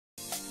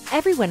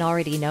Everyone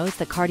already knows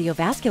the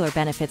cardiovascular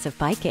benefits of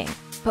biking,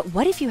 but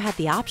what if you had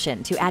the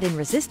option to add in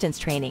resistance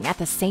training at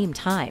the same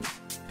time?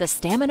 The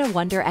Stamina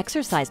Wonder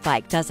exercise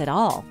bike does it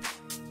all.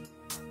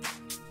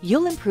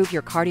 You'll improve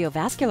your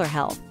cardiovascular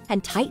health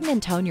and tighten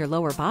and tone your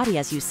lower body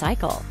as you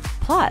cycle.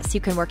 Plus,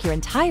 you can work your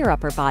entire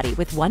upper body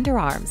with Wonder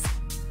Arms.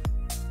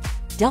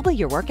 Double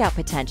your workout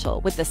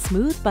potential with the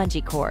smooth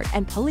bungee cord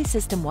and pulley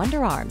system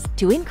Wonder Arms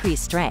to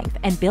increase strength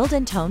and build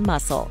and tone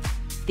muscle.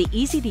 The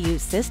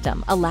easy-to-use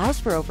system allows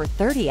for over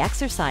 30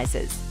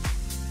 exercises.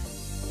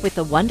 With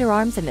the Wonder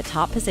Arms in the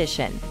top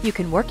position, you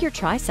can work your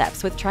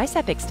triceps with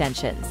tricep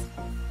extensions.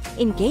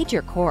 Engage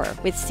your core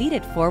with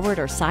seated forward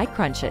or side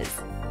crunches.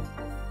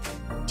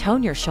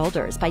 Tone your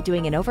shoulders by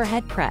doing an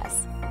overhead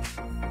press.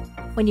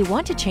 When you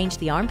want to change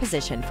the arm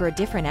position for a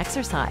different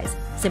exercise,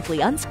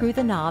 simply unscrew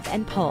the knob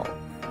and pull.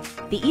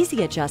 The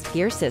Easy Adjust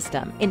gear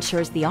system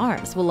ensures the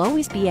arms will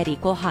always be at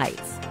equal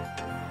heights.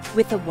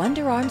 With the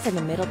Wonder Arms in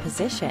the middle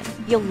position,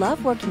 you'll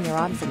love working your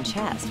arms and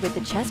chest with the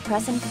chest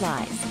press and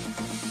flies.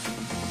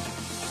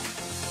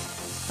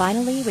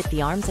 Finally, with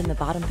the arms in the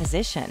bottom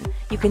position,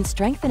 you can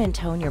strengthen and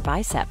tone your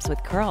biceps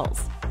with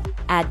curls.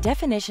 Add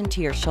definition to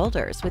your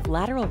shoulders with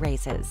lateral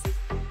raises.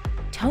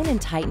 Tone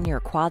and tighten your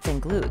quads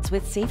and glutes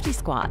with safety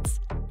squats.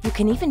 You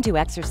can even do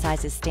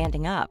exercises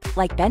standing up,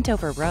 like bent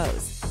over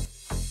rows.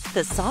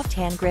 The soft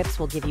hand grips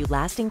will give you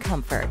lasting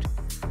comfort.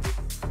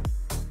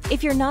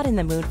 If you're not in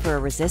the mood for a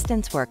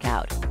resistance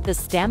workout, the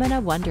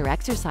Stamina Wonder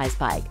exercise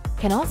bike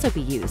can also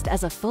be used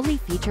as a fully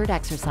featured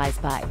exercise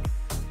bike.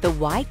 The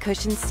wide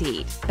cushioned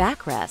seat,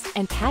 backrest,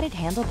 and padded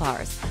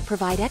handlebars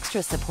provide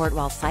extra support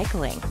while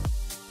cycling,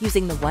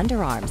 using the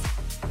Wonder Arms,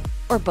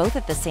 or both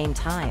at the same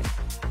time.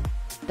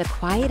 The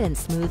quiet and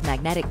smooth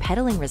magnetic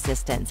pedaling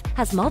resistance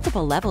has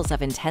multiple levels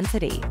of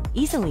intensity.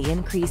 Easily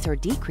increase or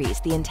decrease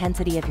the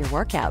intensity of your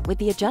workout with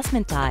the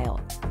adjustment dial.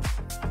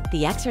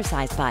 The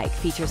exercise bike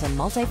features a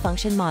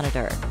multifunction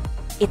monitor.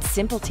 It's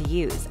simple to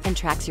use and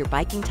tracks your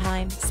biking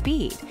time,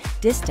 speed,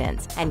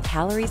 distance, and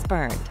calories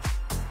burned.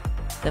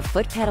 The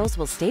foot pedals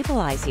will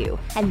stabilize you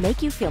and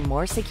make you feel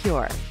more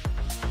secure.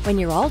 When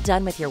you're all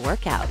done with your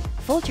workout,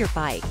 fold your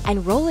bike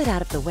and roll it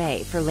out of the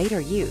way for later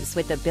use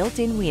with the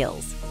built-in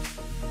wheels.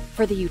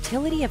 For the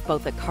utility of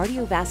both a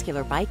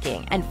cardiovascular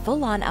biking and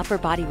full-on upper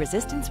body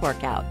resistance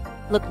workout,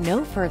 look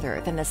no further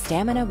than the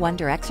Stamina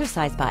Wonder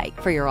exercise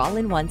bike for your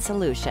all-in-one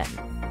solution.